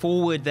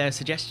forward their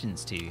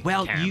suggestions to?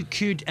 Well, Cam? you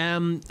could.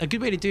 A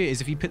good way to do it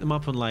is if you put them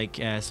up on like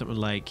something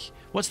like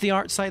what's the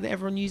art site that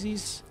everyone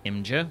uses?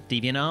 Imgur,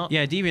 DeviantArt.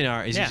 Yeah,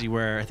 DeviantArt is Yeah. usually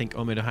where I think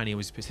Ahmed Hani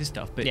always puts his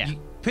stuff. But Yeah. you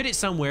put it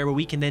somewhere where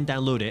we can then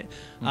download it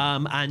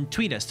and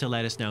tweet us to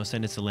let us know.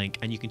 Send us a link,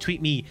 and you can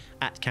tweet me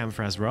at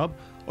CamFrazRob,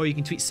 or you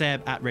can tweet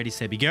Seb at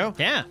ReadySebbyGo.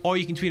 Yeah. Or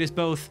you can tweet us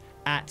both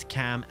at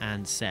Cam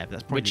and Seb.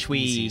 That's probably Which the we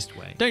easiest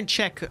way. don't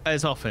check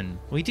as often.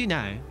 We do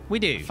now. We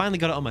do. Finally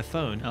got it on my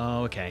phone.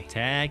 Oh, okay.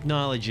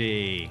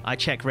 Technology. I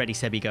check Ready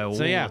Sebby Go all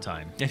So yeah, the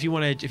time. if you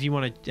want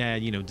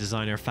to,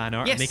 design our fan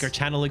art Yes. and make our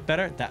channel look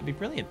better, that'd be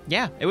brilliant.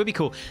 Yeah, it would be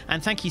cool.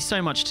 And thank you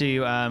so much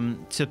to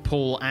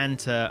Paul and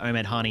to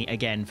Ahmed Hani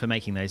again for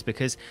making those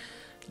because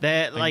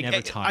they're like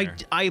never tire.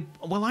 I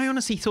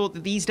honestly thought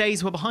that these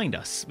days were behind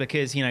us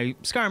because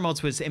Skyrim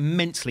mods was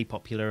immensely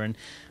popular and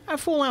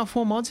Fallout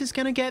 4 mods is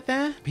going to get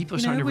there. People are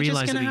starting to we're just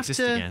realise that gonna we have exist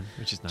to again,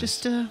 which is nice.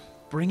 Just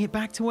bring it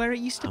back to where it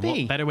used to And be.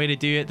 what better way to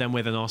do it than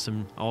with an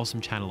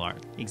awesome channel art?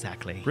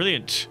 Exactly.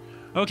 Brilliant.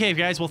 Okay,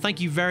 guys. Well,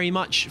 thank you very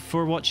much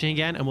for watching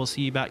again, and we'll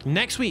see you back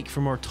next week for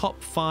more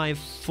top 5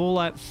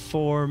 Fallout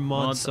 4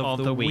 mods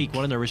of the week.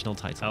 What an original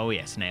title. Oh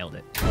yes, nailed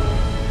it.